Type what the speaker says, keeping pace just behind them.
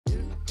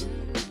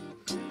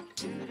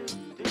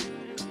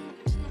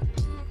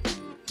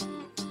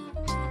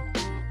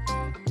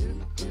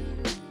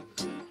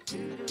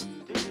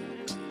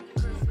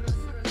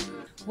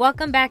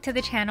Welcome back to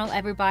the channel,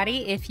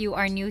 everybody. If you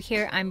are new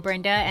here, I'm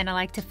Brenda and I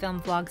like to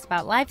film vlogs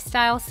about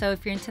lifestyle. So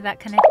if you're into that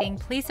kind of thing,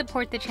 please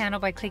support the channel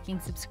by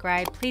clicking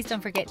subscribe. Please don't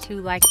forget to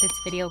like this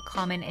video,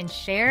 comment, and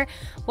share.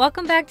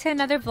 Welcome back to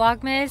another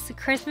Vlogmas.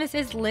 Christmas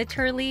is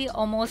literally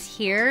almost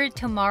here.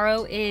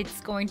 Tomorrow it's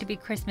going to be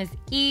Christmas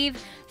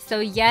Eve. So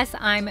yes,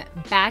 I'm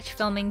batch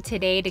filming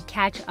today to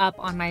catch up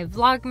on my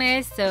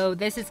Vlogmas. So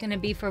this is going to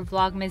be for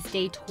Vlogmas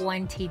day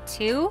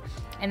 22.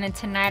 And then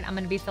tonight I'm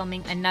going to be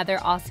filming another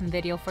awesome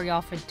video for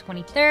y'all for the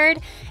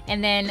 23rd.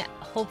 And then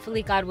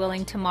hopefully, God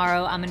willing,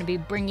 tomorrow I'm going to be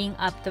bringing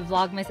up the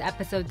Vlogmas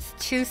episodes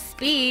to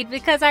speed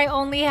because I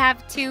only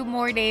have 2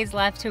 more days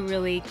left to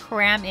really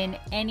cram in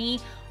any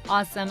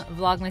awesome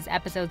Vlogmas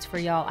episodes for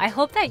y'all. I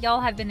hope that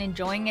y'all have been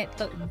enjoying it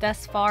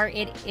thus far.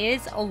 It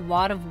is a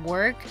lot of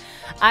work.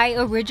 I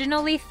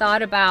originally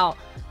thought about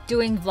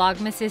doing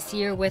Vlogmas this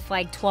year with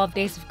like 12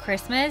 days of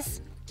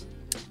Christmas.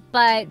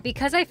 But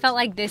because I felt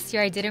like this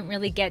year I didn't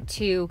really get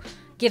to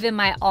give it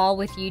my all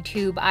with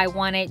YouTube, I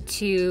wanted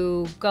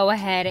to go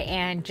ahead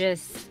and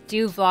just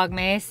do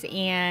Vlogmas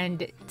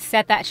and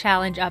set that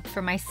challenge up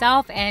for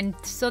myself, and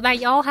so that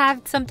y'all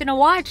have something to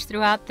watch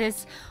throughout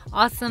this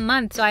awesome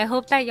month. So I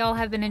hope that y'all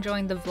have been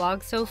enjoying the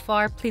vlog so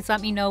far. Please let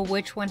me know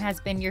which one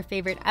has been your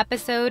favorite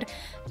episode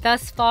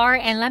thus far,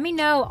 and let me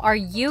know, are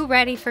you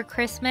ready for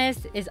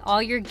Christmas? Is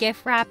all your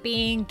gift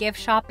wrapping, gift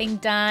shopping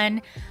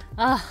done?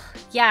 Oh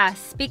yeah,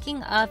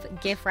 speaking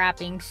of gift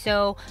wrapping,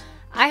 so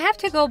I have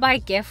to go buy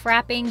gift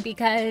wrapping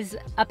because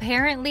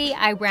apparently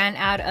I ran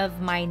out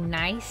of my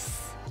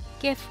nice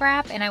gift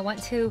wrap, and I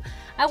want to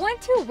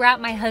wrap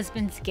my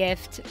husband's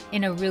gift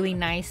in a really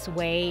nice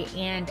way,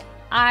 and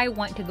I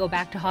want to go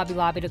back to Hobby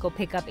Lobby to go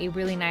pick up a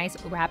really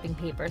nice wrapping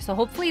paper. So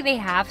hopefully they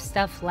have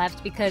stuff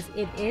left because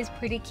it is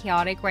pretty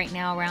chaotic right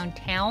now around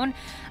town.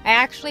 I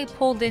actually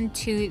pulled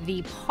into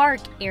the park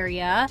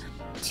area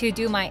to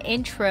do my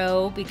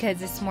intro because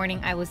this morning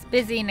I was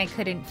busy and I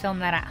couldn't film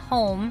that at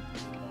home.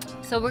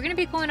 So we're going to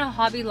be going to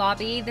Hobby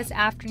Lobby this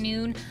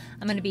afternoon.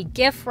 I'm going to be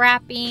gift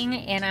wrapping,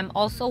 and I'm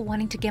also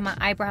wanting to get my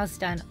eyebrows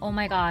done. Oh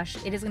my gosh,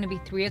 it is going to be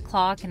 3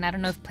 o'clock and I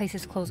don't know if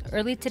places close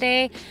early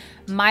today.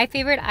 My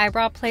favorite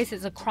eyebrow place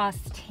is across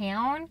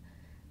town.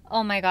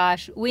 Oh my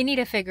gosh, we need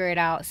to figure it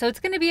out. So it's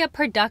going to be a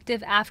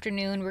productive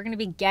afternoon. We're going to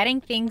be getting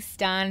things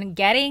done,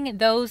 getting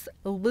those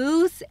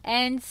loose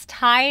ends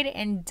tied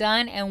and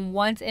done, and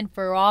once and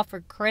for all for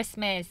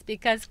Christmas,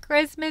 because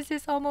Christmas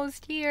is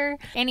almost here.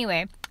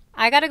 Anyway,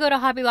 I gotta go to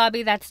Hobby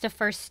Lobby. That's the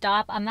first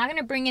stop. I'm not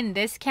gonna bring in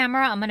this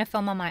camera. I'm gonna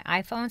film on my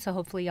iPhone, so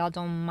hopefully y'all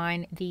don't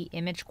mind the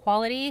image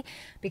quality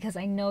because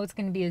I know it's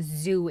gonna be a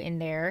zoo in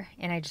there,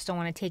 and I just don't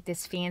want to take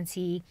this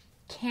fancy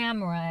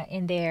camera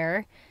in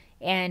there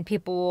and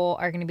people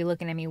are gonna be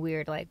looking at me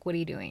weird, like, what are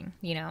you doing,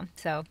 you know?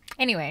 So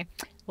anyway,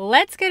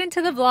 let's get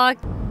into the vlog.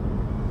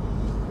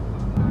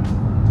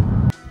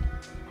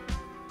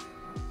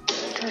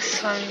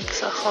 This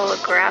one's a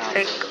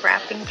holographic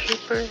wrapping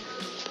paper,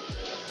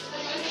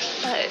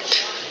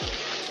 but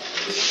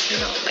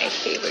not my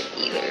favorite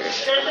either.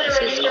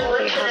 This is all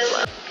they have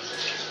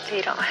left.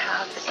 They don't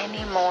have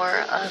any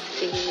more of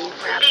the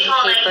wrapping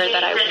paper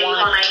that I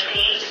want.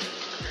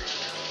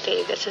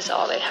 This is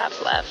all they have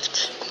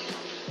left.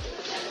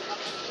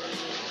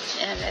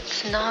 And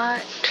it's not,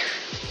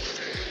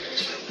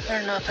 I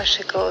don't know if I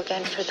should go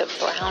again for the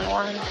brown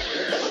one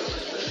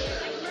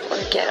or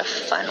get a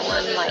fun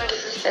one like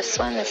this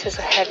one. This is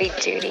a heavy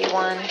duty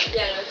one.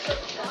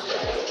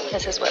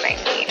 This is what I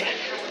need.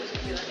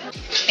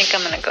 I think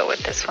I'm going to go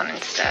with this one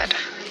instead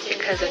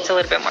because it's a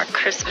little bit more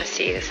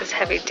Christmassy. This is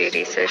heavy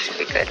duty, so it should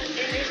be good.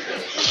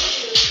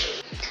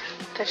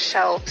 The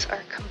shelves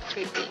are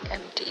completely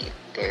empty.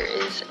 There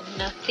is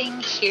nothing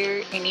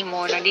here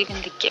anymore, not even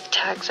the gift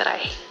tags that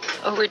I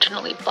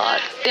originally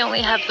bought. They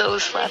only have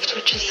those left,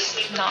 which is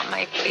not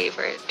my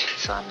favorite,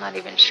 so I'm not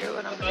even sure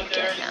what I'm going to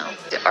get now.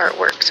 The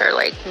artworks are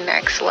like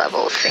next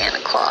level Santa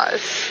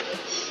Claus.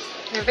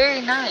 They're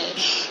very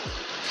nice.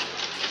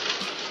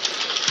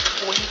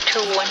 Winter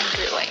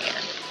Wonderland.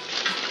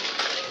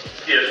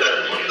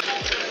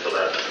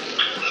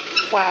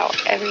 Wow,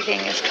 everything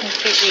is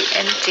completely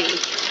empty.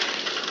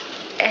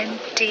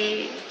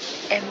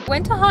 And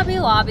went to Hobby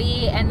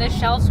Lobby and the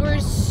shelves were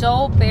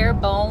so bare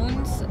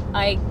bones,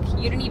 like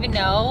you didn't even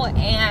know.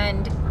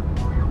 And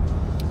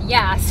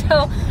yeah,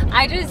 so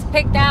I just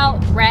picked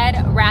out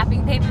red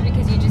wrapping paper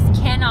because you just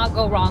cannot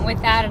go wrong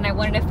with that, and I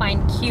wanted to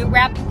find cute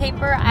wrapping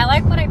paper. I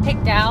like what I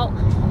picked out.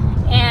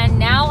 And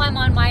now I'm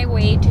on my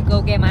way to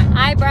go get my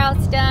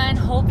eyebrows done.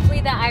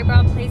 Hopefully the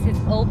eyebrow place is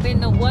open.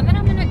 The one that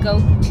I'm gonna go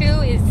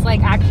to is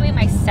like actually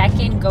my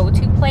second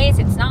go-to place.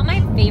 It's not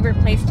my favorite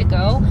place to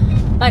go,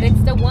 but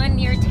it's the one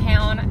near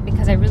town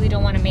because I really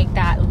don't want to make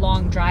that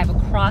long drive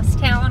across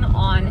town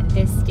on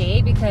this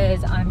day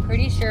because I'm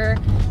pretty sure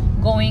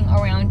going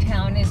around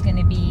town is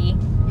gonna be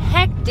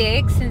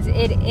hectic since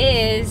it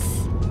is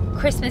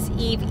Christmas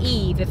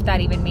Eve, if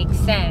that even makes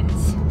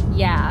sense.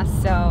 Yeah,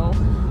 so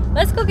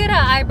let's go get our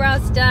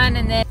eyebrows done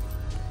and then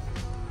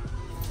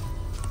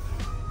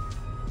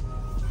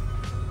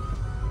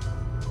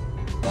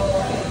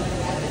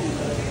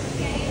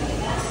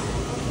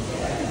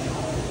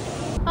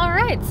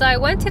So I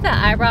went to the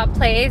eyebrow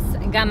place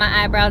and got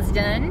my eyebrows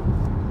done.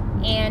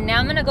 And now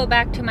I'm gonna go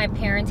back to my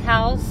parents'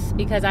 house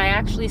because I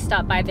actually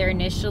stopped by there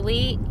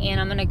initially,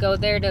 and I'm gonna go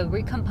there to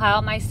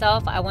recompile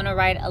myself. I wanna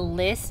write a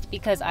list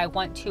because I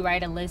want to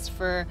write a list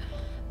for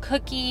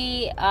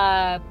cookie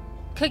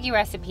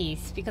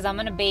recipes, because I'm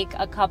gonna bake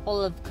a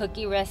couple of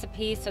cookie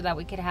recipes so that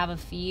we could have a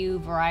few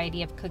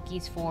variety of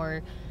cookies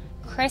for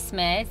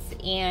Christmas,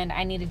 and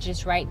I need to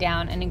just write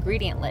down an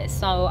ingredient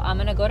list. So I'm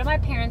gonna go to my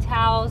parents'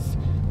 house,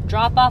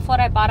 drop off what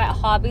I bought at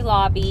Hobby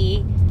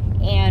Lobby,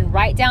 and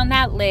write down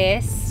that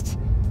list.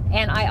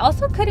 And I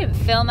also couldn't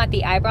film at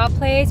the eyebrow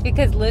place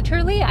because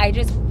literally I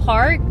just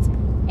parked,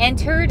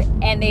 entered,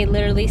 and they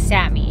literally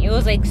sat me. It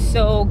was like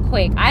so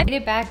quick. I made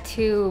it back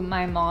to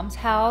my mom's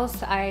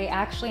house. I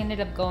actually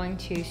ended up going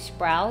to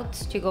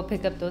Sprouts to go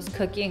pick up those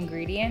cookie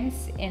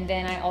ingredients, and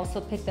then I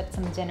also picked up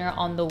some dinner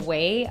on the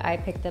way. I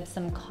picked up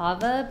some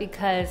kava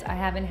because I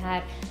haven't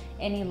had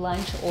any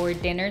lunch or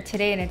dinner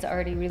today and it's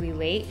already really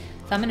late.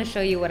 So I'm gonna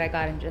show you what I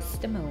got in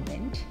just a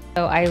moment.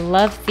 So I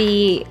love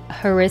the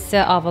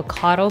harissa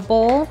avocado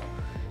bowl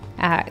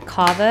at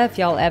Kava, if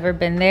y'all ever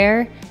been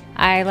there.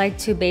 I like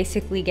to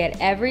basically get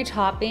every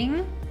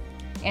topping,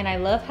 and I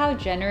love how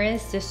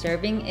generous the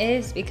serving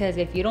is because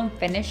if you don't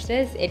finish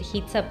this, it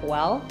heats up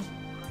well.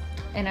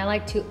 And I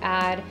like to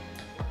add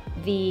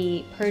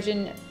the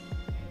Persian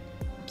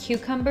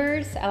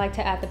cucumbers. I like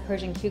to add the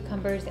Persian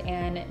cucumbers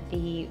and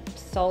the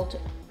salt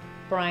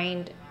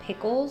brined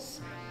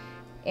pickles.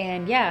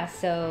 And yeah,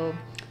 so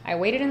I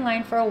waited in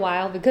line for a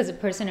while because the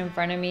person in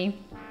front of me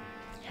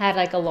had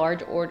like a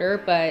large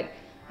order, but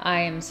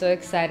I am so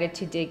excited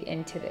to dig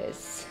into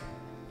this.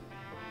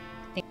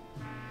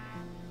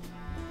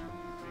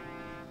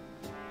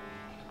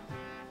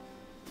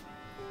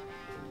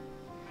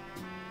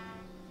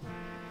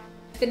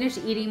 Finished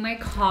eating my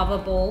kava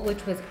bowl,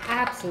 which was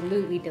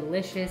absolutely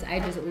delicious. I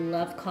just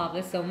love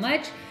kava so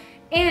much.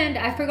 And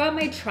I forgot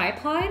my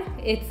tripod.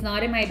 It's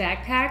not in my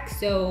backpack,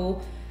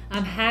 so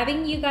I'm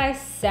having you guys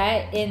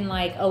set in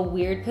like a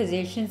weird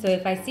position. So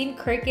if I seem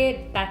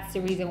crooked, that's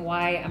the reason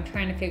why. I'm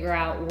trying to figure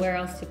out where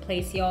else to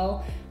place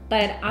y'all.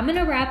 But I'm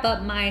gonna wrap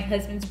up my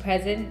husband's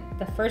present.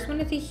 The first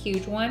one is a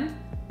huge one.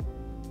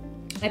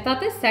 I thought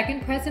the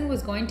second present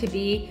was going to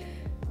be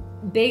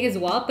big as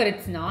well, but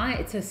it's not.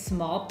 It's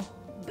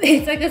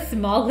like a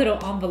small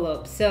little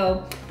envelope.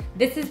 So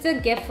this is the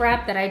gift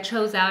wrap that I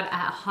chose out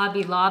at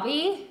Hobby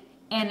Lobby.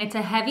 And it's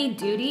a heavy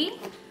duty,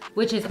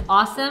 which is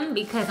awesome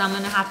because I'm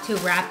gonna have to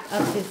wrap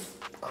up this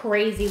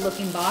crazy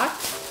looking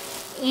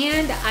box.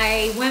 And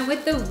I went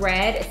with the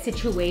red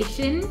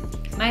situation.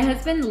 My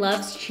husband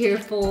loves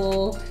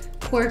cheerful,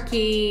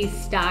 quirky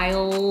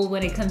style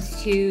when it comes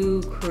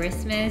to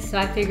Christmas. So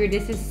I figured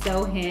this is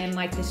so him,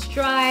 like the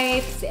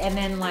stripes, and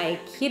then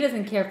like, he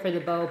doesn't care for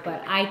the bow,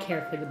 but I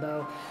care for the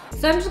bow.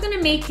 So I'm just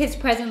gonna make his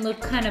present look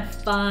kind of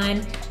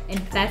fun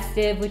and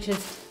festive, which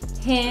is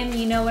him,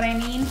 you know what I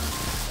mean?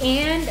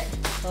 And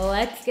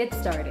let's get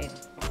started.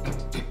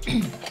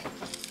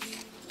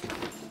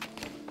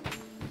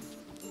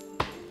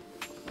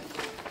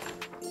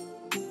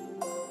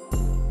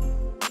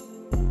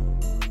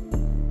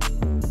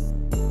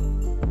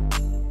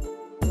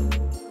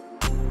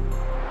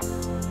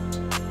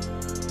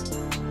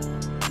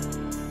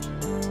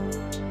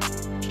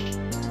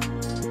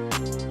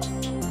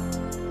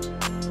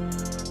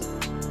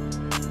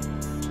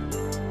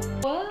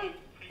 Well,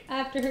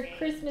 after her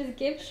Christmas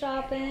gift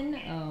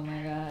shopping, oh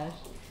my gosh.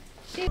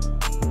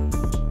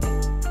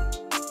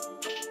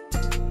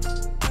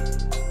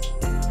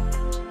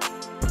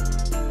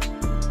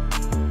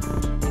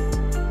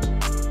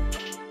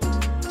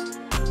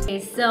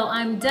 Okay, so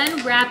I'm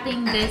done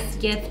wrapping this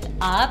gift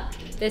up.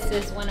 This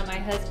is one of my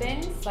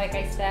husband's. Like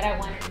I said, I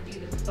wanted to do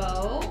the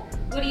bow.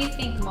 What do you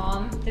think,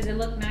 Mom? Does it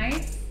look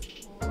nice?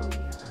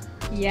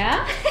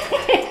 Yeah?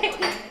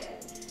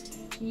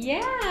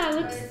 Yeah,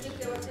 looks...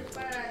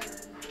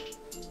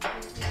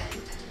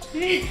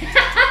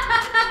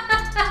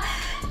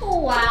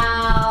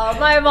 Wow,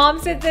 my mom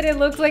said that it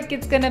looks like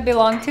it's gonna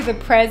belong to the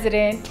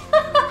president.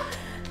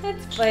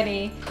 That's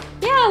funny.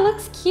 Yeah, it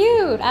looks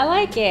cute. I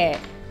like it.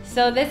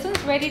 So this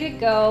one's ready to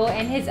go,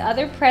 and his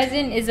other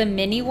present is a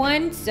mini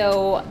one,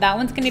 so that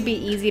one's gonna be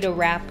easy to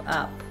wrap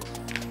up.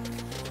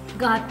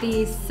 Got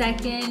the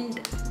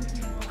second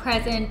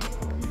present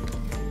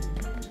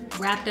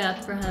wrapped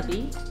up for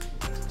hubby.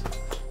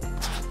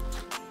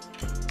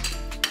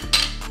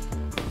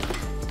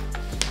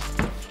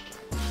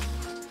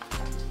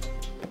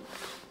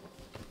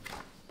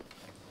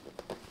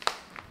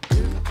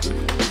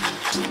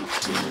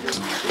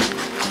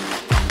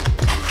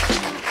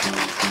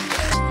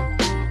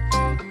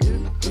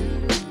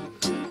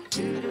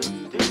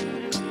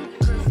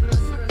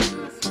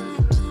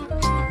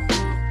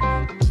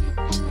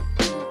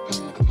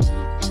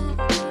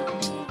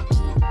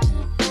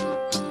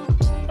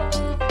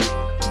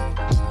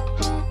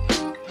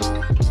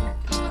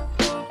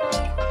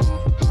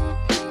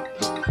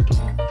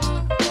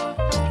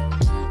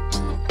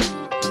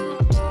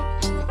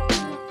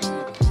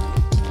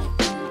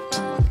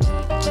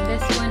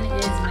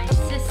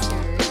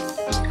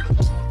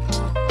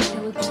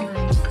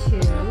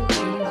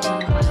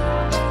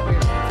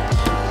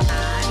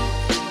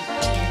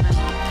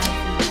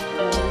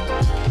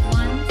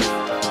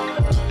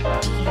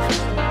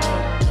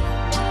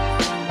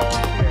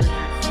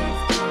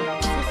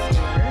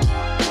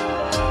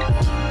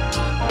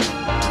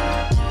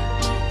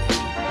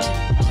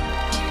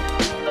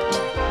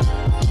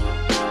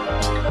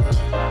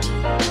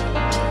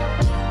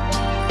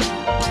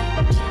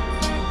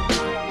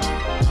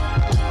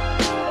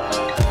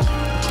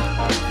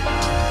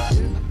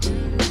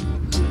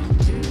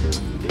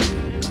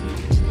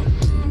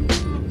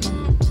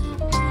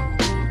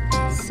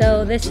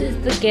 So this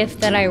is the gift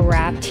that I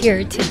wrapped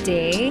here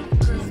today.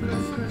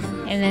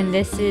 And then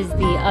this is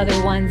the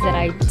other ones that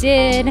I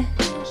did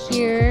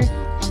here.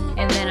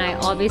 And then I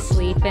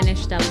obviously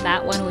finished up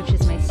that one, which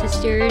is my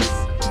sister's.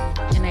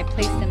 And I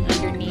placed them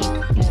underneath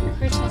the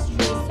Christmas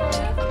tree so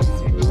that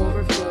there's an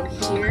overflow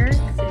here.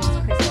 Since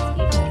Christmas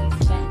Eve will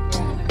be spent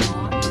here at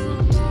my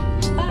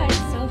mom's. But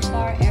so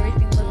far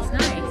everything looks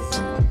nice.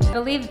 I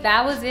believe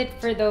that was it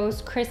for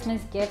those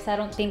Christmas gifts. I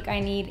don't think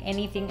I need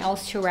anything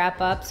else to wrap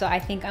up. So I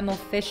think I'm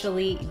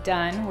officially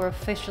done. We're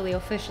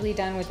officially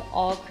done with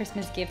all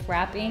Christmas gift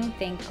wrapping.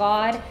 Thank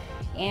God.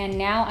 And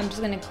now I'm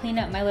just gonna clean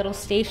up my little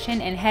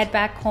station and head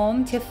back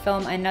home to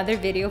film another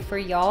video for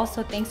y'all.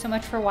 So thanks so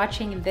much for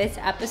watching this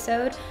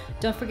episode.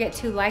 Don't forget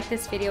to like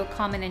this video,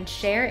 comment, and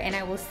share, and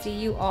I will see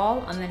you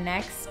all on the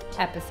next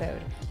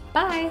episode.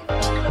 Bye.